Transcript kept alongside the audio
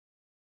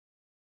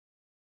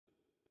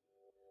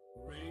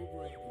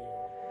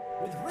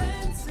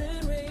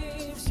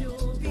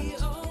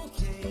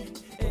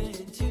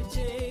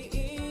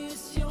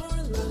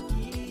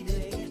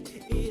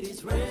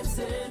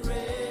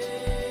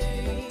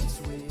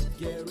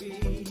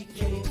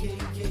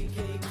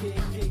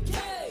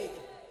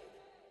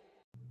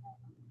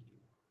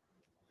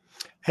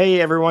Hey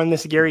everyone,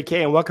 this is Gary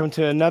K, and welcome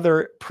to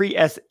another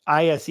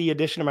pre-ISE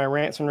edition of my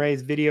Rants and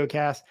rAVes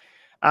videocast.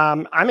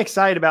 I'm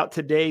excited about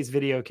today's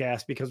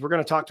videocast because we're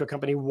going to talk to a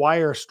company,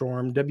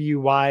 WyreStorm,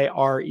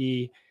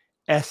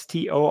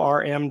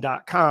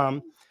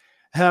 WYRESTORM.com,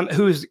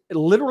 who's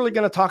literally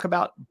going to talk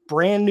about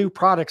brand new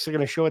products they're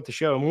going to show at the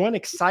show. And one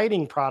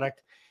exciting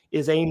product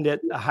is aimed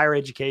at higher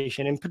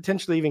education and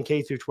potentially even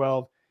K through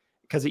 12,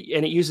 because it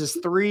uses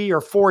 3 or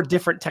 4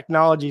 different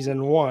technologies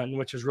in one,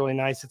 which is really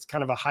nice. It's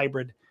kind of a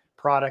hybrid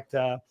product.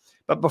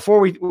 But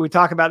before we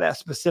talk about that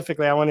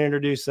specifically, I want to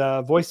introduce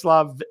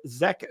Vojislav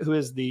Zek, who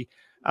is the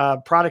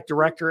product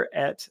director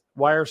at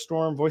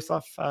WyreStorm.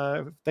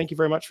 Vojislav, thank you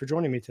very much for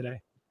joining me today.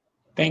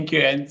 Thank you.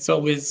 And it's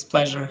always a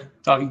pleasure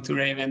talking to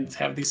rAVe and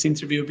have this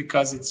interview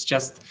because it's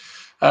just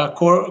a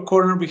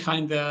corner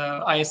behind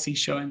the ISE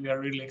show, and we are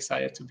really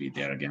excited to be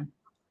there again.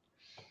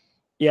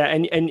 Yeah,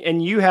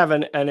 and you have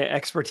an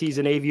expertise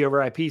in AV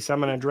over IP, so I'm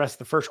going to address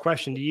the first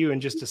question to you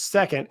in just a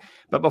second.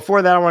 But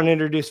before that, I want to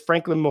introduce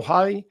Franklin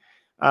Mohali.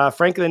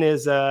 Franklin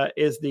is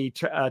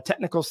the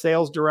technical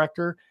sales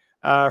director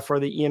for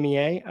the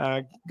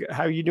EMEA.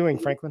 How are you doing,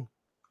 Franklin?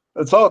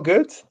 It's all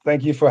good.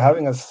 Thank you for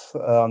having us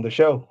on the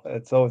show.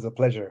 It's always a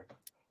pleasure.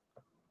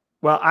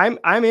 Well,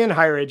 I'm in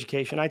higher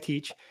education. I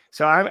teach,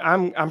 so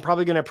I'm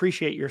probably going to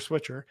appreciate your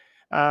switcher.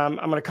 I'm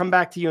going to come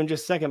back to you in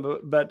just a second,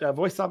 but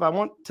Vojislav, I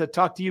want to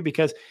talk to you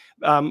because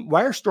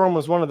WyreStorm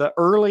was one of the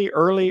early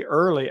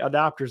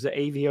adopters of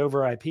AV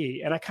over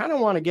IP, and I kind of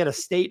want to get a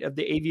state of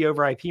the AV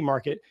over IP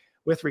market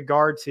with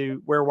regard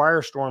to where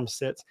WyreStorm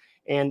sits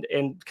and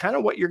kind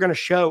of what you're going to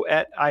show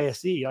at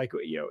ISE. Like,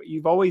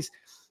 you've always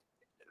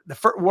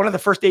one of the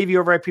first AV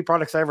over IP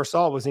products I ever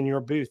saw was in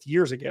your booth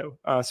years ago,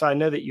 so I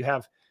know that you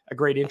have a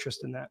great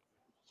interest in that.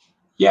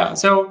 Yeah.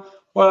 So.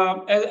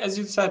 Well, as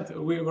you said,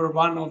 we were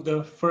one of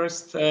the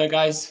first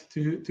guys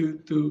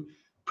to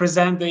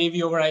present the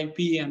AV over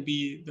IP and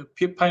be the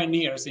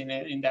pioneers in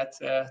that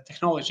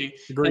technology.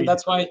 Agreed. And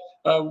that's why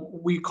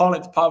we call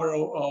it Power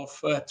of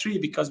 3,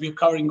 because we're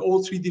covering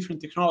all 3 different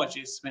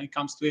technologies when it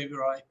comes to AV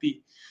over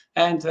IP.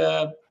 And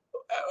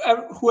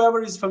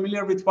whoever is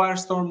familiar with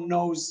WyreStorm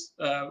knows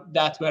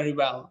that very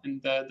well,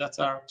 and that's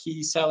our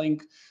key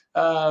selling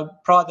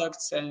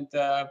products, and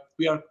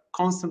we are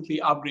constantly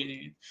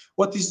upgrading it.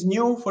 What is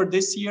new for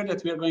this year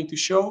that we are going to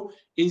show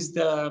is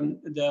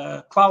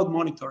the cloud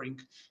monitoring.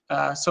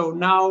 So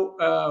now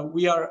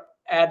we are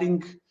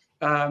adding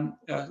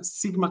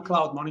Sigma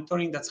Cloud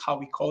Monitoring, that's how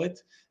we call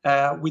it,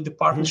 with the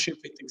partnership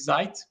with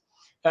Excite.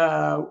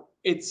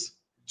 It's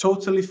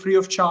totally free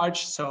of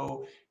charge,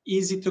 so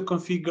easy to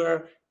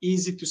configure,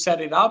 easy to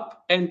set it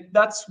up, and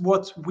that's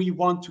what we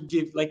want to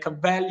give, like a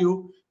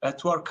value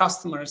to our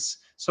customers.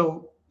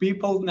 So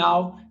people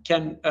now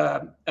can,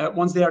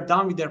 once they are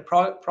done with their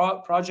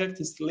project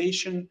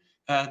installation,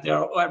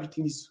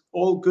 everything is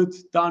all good,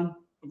 done,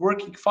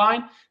 working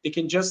fine. They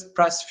can just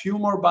press a few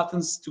more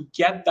buttons to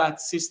get that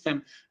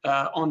system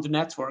on the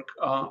network,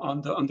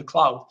 on the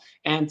cloud,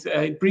 and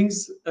it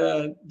brings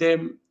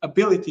them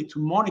ability to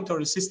monitor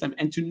the system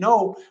and to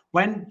know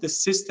when the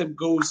system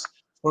goes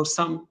for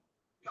some,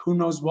 who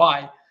knows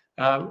why,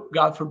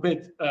 God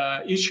forbid,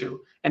 issue,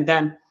 and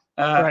then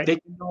Right. They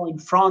can know in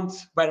front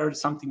whether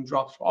something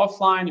drops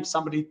offline, if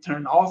somebody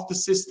turned off the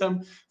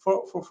system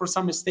for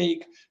some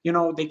mistake.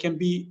 They can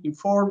be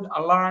informed,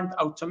 alarmed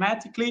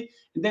automatically,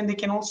 and then they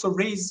can also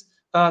raise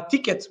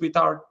tickets with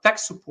our tech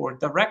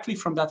support directly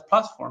from that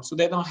platform, so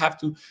they don't have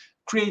to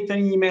create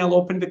an email,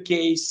 open the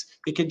case.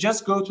 They can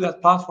just go to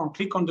that platform,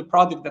 click on the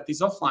product that is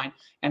offline,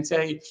 and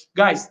say,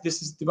 guys, this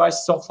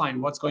device is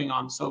offline, what's going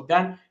on? So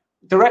then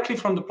directly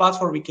from the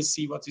platform, we can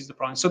see what is the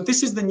problem. So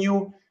this is the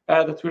new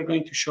that we're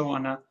going to show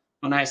on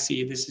ISE.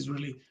 This is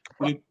really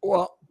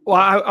well.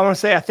 I want to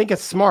say I think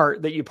it's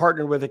smart that you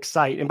partnered with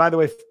Excite. And by the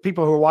way, if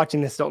people who are watching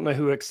this don't know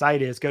who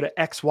Excite is, go to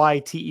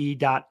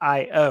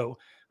xyte.io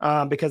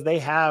because they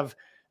have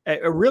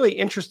a really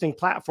interesting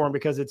platform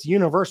because it's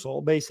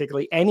universal.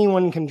 Basically,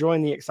 anyone can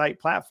join the Excite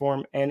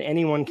platform and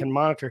anyone can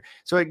monitor.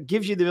 So it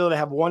gives you the ability to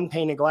have one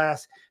pane of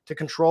glass to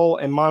control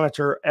and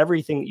monitor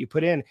everything that you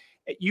put in.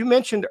 You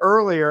mentioned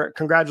earlier,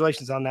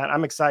 congratulations on that.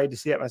 I'm excited to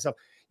see it myself.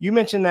 You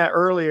mentioned that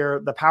earlier,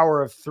 the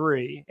power of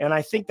 3. And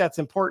I think that's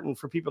important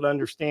for people to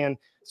understand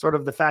sort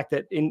of the fact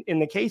that in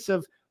the case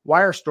of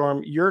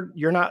WyreStorm,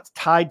 you're not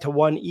tied to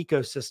one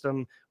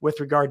ecosystem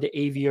with regard to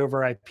AV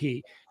over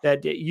IP,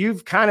 that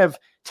you've kind of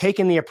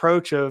taken the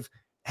approach of,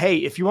 hey,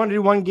 if you want to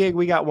do 1 gig,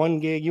 we got 1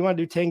 gig. You want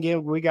to do 10 gig,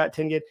 we got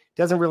 10 gig.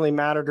 Doesn't really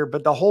matter,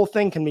 but the whole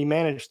thing can be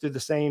managed through the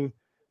same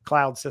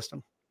cloud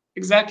system.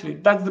 Exactly.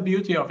 That's the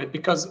beauty of it,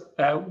 because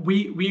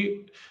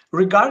we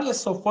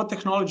regardless of what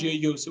technology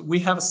you use, we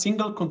have a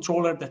single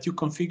controller that you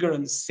configure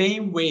in the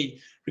same way,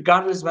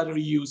 regardless whether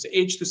you use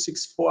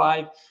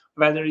H.265,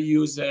 whether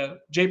you use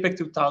JPEG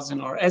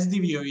 2000 or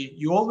SDVoE.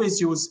 You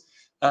always use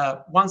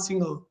one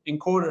single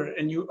encoder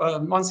and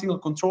one single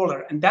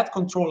controller, and that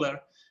controller,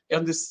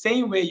 in the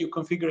same way you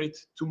configure it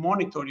to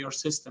monitor your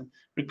system,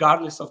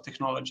 regardless of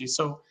technology.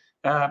 So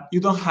you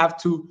don't have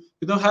to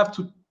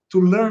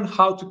learn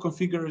how to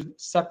configure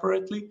it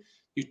separately.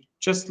 You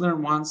just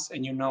learn once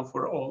and you know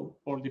for all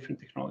different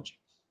technology.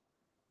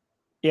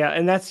 Yeah,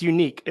 and that's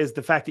unique is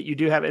the fact that you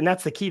do have, and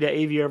that's the key to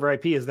AV over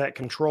IP is that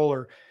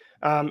controller.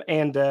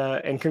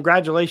 And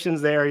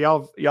congratulations there.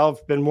 Y'all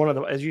have been one of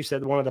the, as you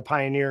said, one of the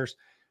pioneers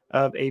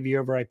of AV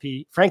over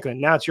IP. Franklin,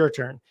 now it's your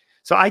turn.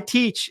 So I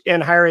teach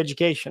in higher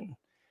education.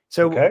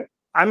 So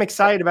I'm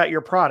excited about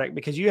your product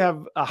because you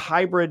have a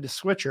hybrid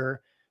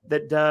switcher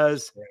that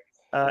does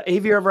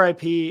AV over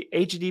IP,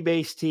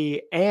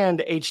 HD-based-T,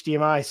 and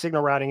HDMI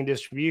signal routing and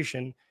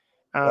distribution,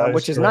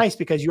 which is nice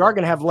because you are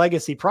going to have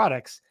legacy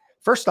products.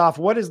 First off,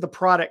 what is the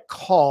product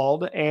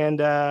called, and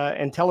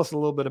tell us a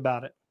little bit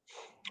about it.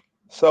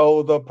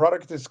 So the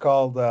product is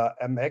called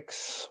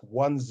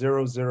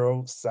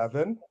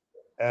MX1007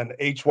 and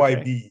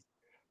HYB. Okay.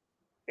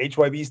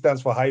 HYB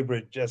stands for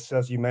hybrid, just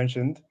as you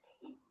mentioned.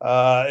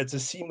 It's a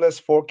seamless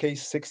 4K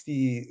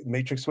 60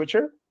 matrix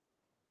switcher.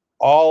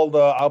 All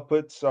the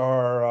outputs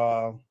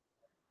are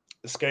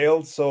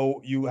scaled,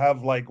 so you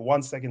have like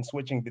 1 second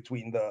switching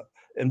between the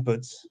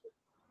inputs.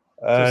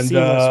 And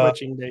seamless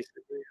switching,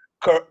 basically.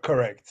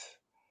 Correct.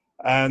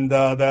 And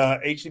the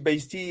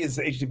HD-based-T is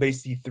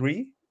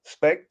HD-based-T3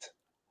 spec.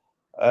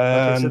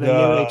 Okay, so the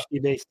new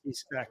HD-based-T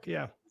spec,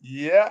 yeah.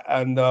 Yeah,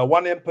 and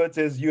one input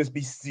is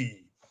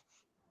USB-C.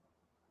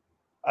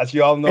 As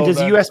you all know, and does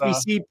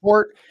USB-C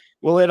port,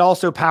 will it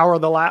also power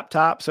the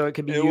laptop so it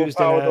could be used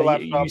in a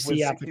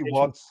UC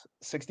application?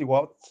 60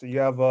 watts. So you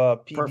have a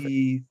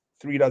PD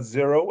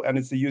 3.0 and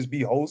it's a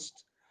USB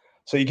host.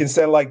 So you can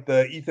send like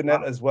the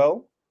Ethernet as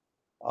well.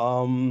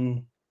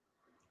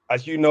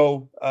 As you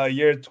know,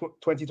 year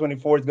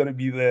 2024 is going to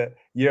be the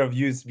year of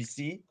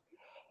USB-C.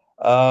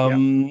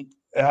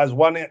 It has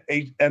one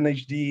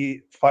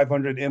NHD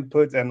 500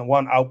 input and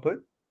one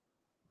output.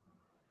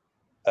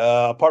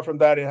 Apart from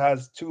that, it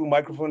has 2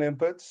 microphone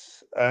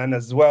inputs and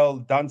as well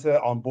Dante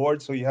on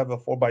board, so you have a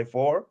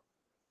 4x4.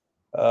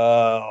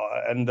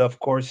 And of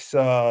course,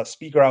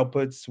 speaker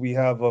outputs. We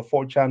have a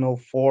 4-channel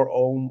 4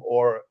 ohm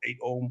or 8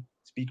 ohm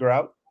speaker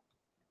out,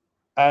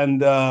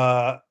 and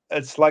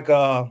it's like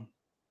it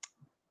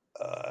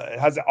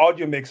has an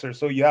audio mixer,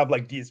 so you have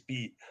like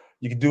DSP.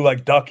 You can do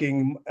like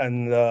ducking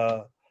and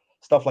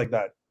stuff like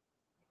that.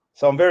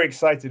 So I'm very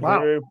excited. Wow.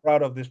 Very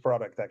proud of this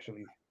product,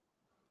 actually.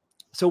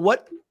 So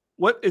what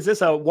is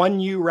this, a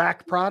 1U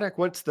rack product?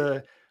 What's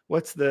the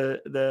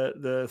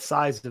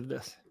size of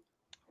this?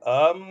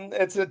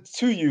 It's a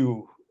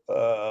 2U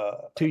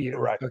 2U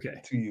rack.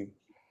 Okay. 2U.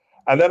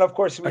 And then of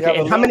course we have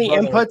and how many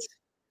inputs?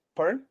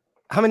 Pardon?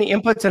 How many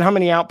inputs and how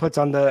many outputs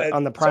on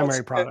the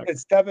primary product?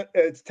 It's 10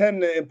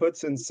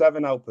 inputs and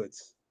 7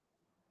 outputs.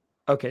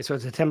 Okay, so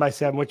it's a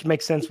 10x7, which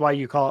makes sense why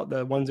you call it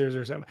the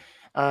 1007.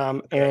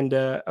 And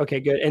okay,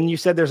 good. And you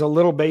said there's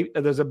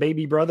a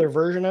baby brother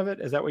version of it.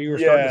 Is that what you were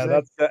starting to say? Yeah,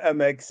 that's the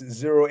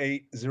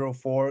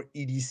MX0804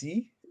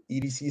 EDC.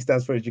 EDC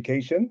stands for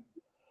education.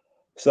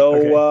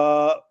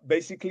 So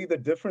basically the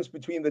difference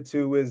between the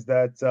two is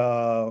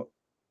that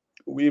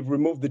we've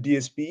removed the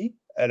DSP.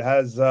 It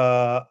has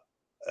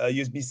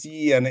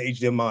USB-C and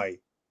HDMI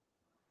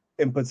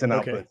inputs and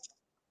outputs.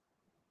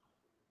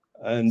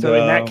 And so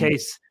in that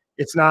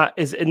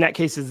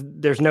case,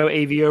 there's no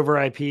AV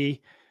over IP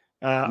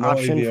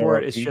option for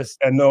it. It's just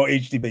and no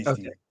HD-based.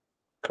 Okay.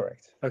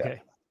 Correct.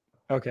 Okay.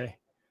 Yeah. Okay.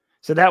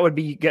 So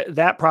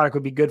that product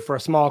would be good for a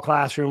small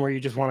classroom where you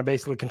just want to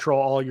basically control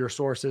all your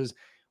sources.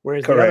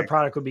 Whereas the other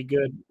product would be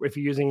good if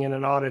you're using in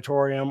an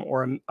auditorium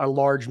or a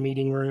large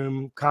meeting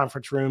room,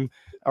 conference room,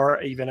 or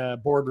even a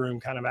boardroom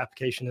kind of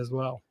application as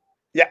well.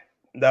 Yeah,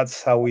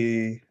 that's how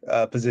we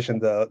position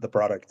the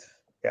product.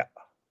 Yeah.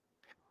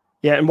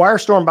 Yeah, and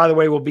WyreStorm, by the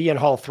way, will be in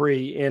Hall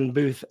 3 in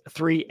booth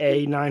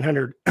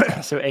 3A900.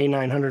 So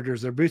A900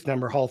 is their booth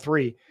number, Hall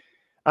 3.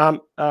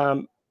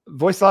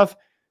 Voislav,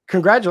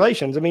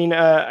 congratulations. I mean,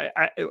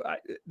 I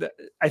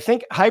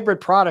think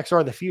hybrid products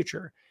are the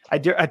future. I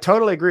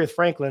totally agree with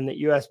Franklin that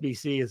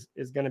USB-C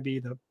is going to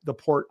be the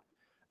port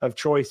of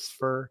choice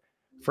for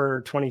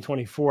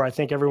 2024. I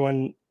think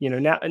everyone,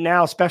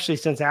 now especially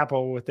since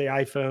Apple with the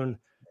iPhone,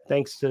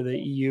 thanks to the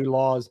EU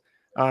laws,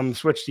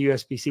 switched to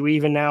USB-C. We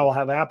even now will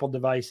have Apple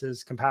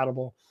devices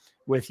compatible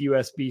with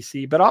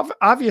USB-C, but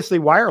obviously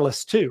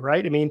wireless too,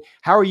 right? I mean,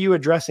 how are you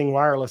addressing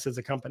wireless as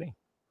a company?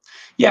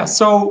 Yeah,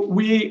 so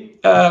we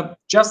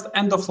just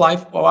end of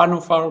life one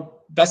of our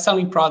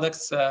best-selling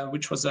products,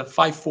 which was a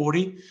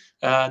 540,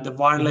 the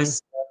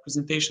wireless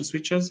presentation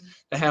switches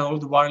that had all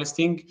the wireless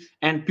thing,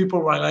 and people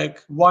were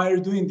like, "Why are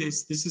you doing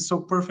this? This is so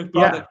perfect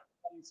product,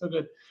 so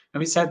good." And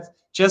we said,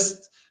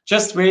 just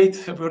wait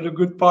for the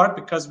good part,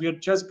 because we are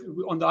just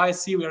on the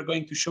ISE. We are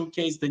going to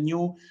showcase the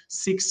new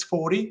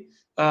 640.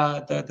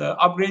 The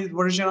upgraded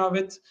version of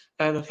it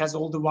that has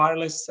all the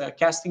wireless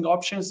casting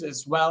options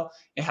as well.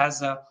 It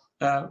has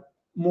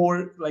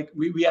more, like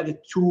we added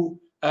 2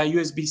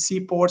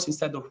 USB-C ports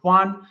instead of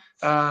 1.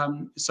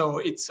 So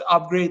it's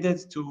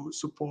upgraded to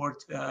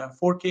support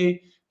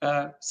 4K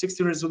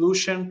 60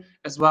 resolution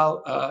as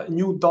well.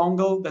 New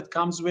dongle that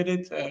comes with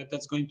it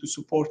that's going to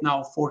support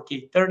now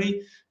 4K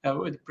 30.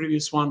 The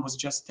previous one was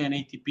just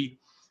 1080p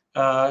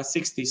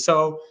 60.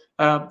 So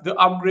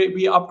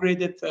We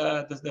upgraded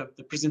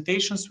the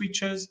presentation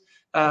switches,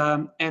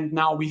 and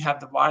now we have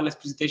the wireless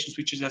presentation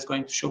switches that's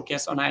going to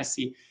showcase on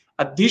ISE.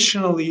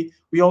 Additionally,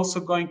 we're also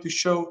going to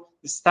show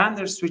the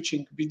standard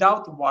switching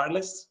without the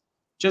wireless,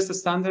 just the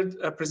standard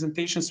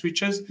presentation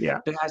switches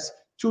that has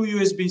 2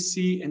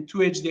 USB-C and 2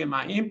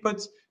 HDMI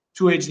inputs,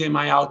 2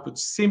 HDMI outputs,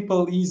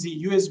 simple,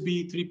 easy,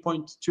 USB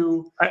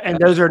 3.2. And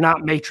those are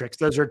not matrix.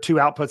 Those are 2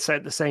 outputs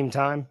at the same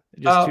time.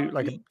 Just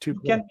two. You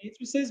can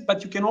matrices,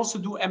 but you can also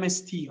do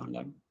MST on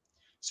them.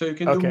 So you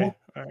can do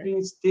multiple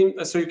screens.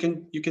 So you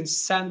can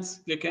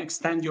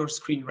extend your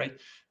screen, right,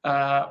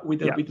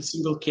 with a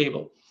single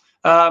cable.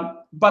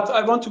 But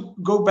I want to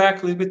go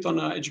back a little bit on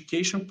the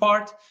education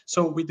part.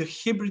 So with the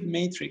hybrid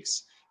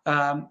matrix,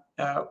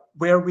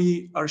 where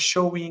we are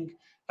showing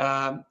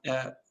the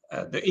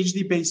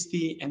HD-based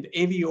and the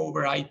AV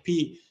over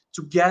IP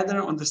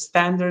together on the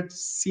standard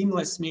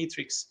seamless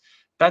matrix,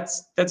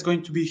 that's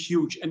going to be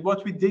huge. And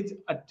what we did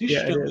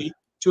additionally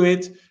to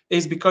it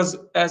is, because,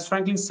 as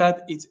Franklin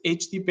said, it's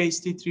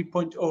HD-based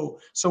 3.0.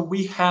 So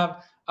we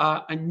have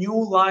a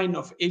new line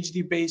of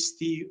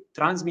HD-based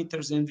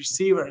transmitters and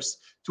receivers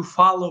to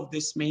follow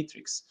this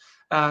matrix.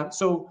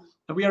 So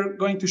we are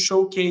going to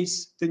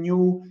showcase the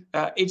new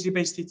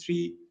HD-based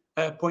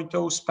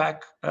 3.0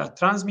 spec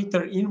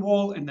transmitter in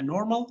wall and the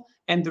normal,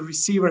 and the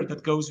receiver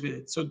that goes with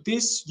it. So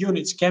these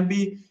units can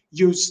be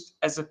used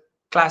as a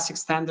classic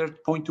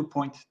standard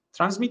point-to-point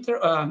transmitter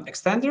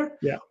extender,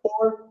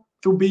 or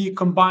to be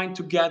combined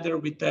together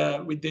with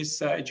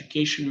this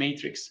education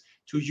matrix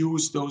to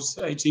use those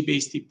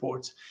HD-based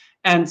ports.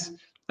 And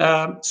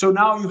so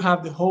now you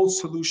have the whole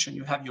solution.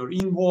 You have your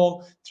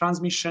in-wall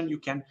transmission. You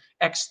can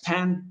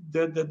extend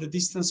the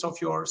distance of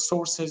your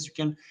sources.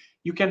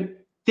 You can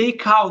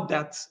take out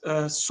that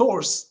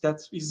source that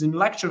is in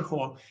lecture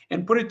hall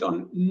and put it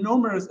on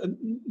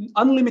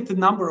unlimited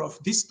number of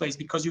displays,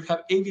 because you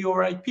have AV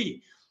over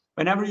IP.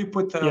 Whenever you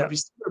put a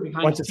receiver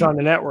behind, once it's on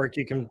the network,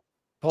 you can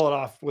pull it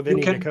off with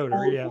any decoder.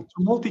 To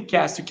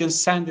multicast, you can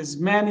send as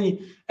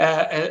many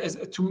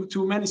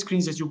to many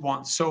screens as you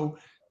want. So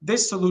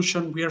this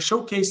solution we are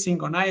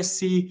showcasing on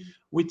ISE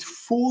with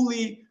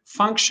fully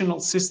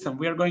functional system.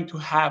 We are going to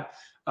have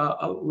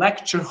a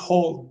lecture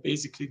hall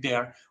basically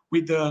there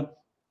with the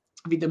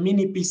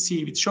mini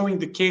PC, with showing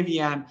the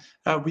KVM,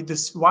 with the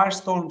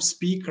WyreStorm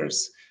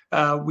speakers,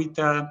 with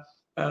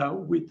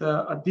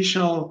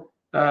additional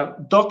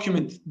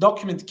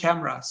document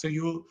camera. So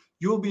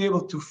you'll be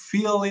able to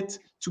feel it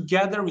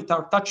together with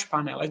our touch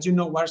panel. As you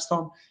know,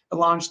 WyreStorm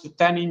launched the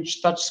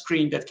 10-inch touch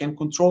screen that can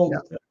control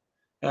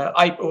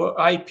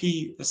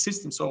IP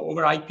system. So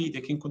over IP,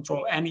 they can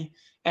control any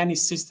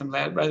system,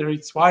 whether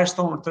it's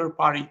WyreStorm or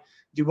third-party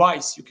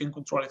device, you can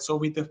control it. So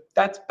with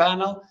that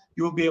panel,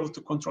 you will be able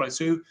to control it.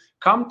 So you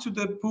come to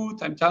the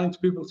booth. I'm telling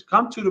people to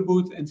come to the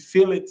booth and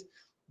feel it.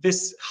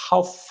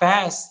 How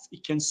fast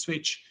it can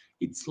switch.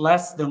 It's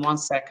less than 1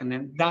 second,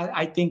 and that,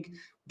 I think,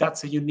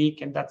 that's a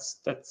unique, and that's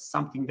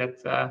something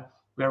that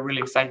we're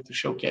really excited to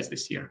showcase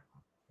this year.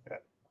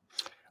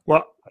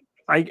 Well,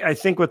 I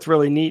think what's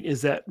really neat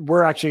is that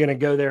we're actually going to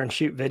go there and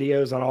shoot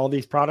videos on all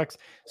these products.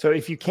 So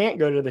if you can't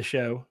go to the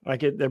show,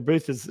 their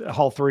booth is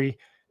Hall 3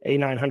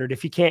 A900.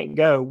 If you can't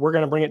go, we're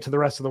going to bring it to the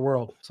rest of the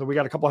world. So we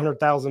got a couple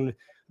 100,000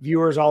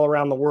 viewers all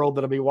around the world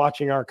that'll be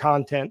watching our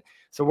content.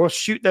 So we'll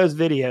shoot those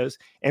videos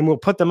and we'll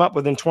put them up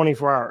within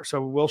 24 hours.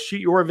 So we'll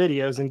shoot your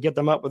videos and get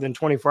them up within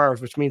 24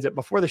 hours, which means that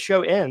before the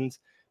show ends,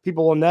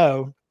 people will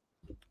know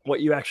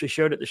what you actually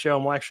showed at the show,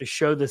 and we'll actually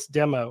show this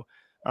demo.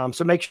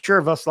 So make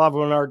sure,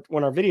 Vaslav,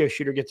 when our video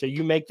shooter gets there,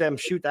 you make them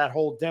shoot that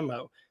whole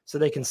demo so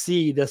they can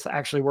see this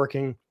actually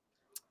working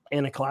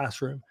in a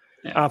classroom.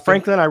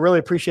 Franklin, I really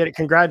appreciate it.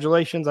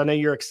 Congratulations. I know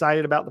you're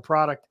excited about the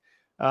product.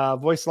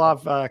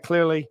 Vojislav,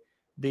 clearly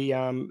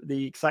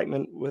the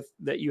excitement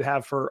that you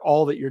have for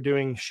all that you're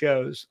doing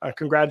shows.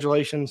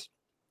 Congratulations.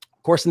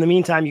 Of course, in the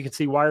meantime, you can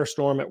see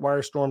WyreStorm at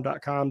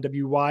WyreStorm.com,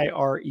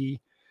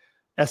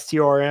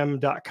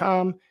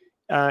 WYRESTRM.com.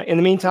 In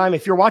the meantime,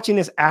 if you're watching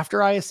this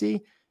after ISE,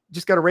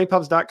 just go to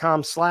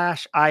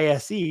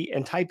rAVes.com/ISE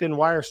and type in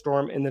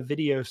WyreStorm in the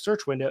video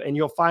search window, and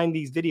you'll find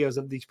these videos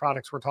of these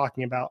products we're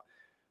talking about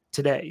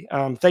today.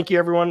 Thank you,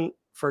 everyone,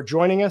 for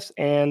joining us,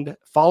 and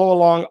follow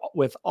along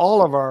with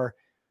all of our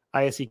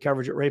ISE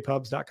coverage at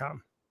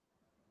rAVes.com.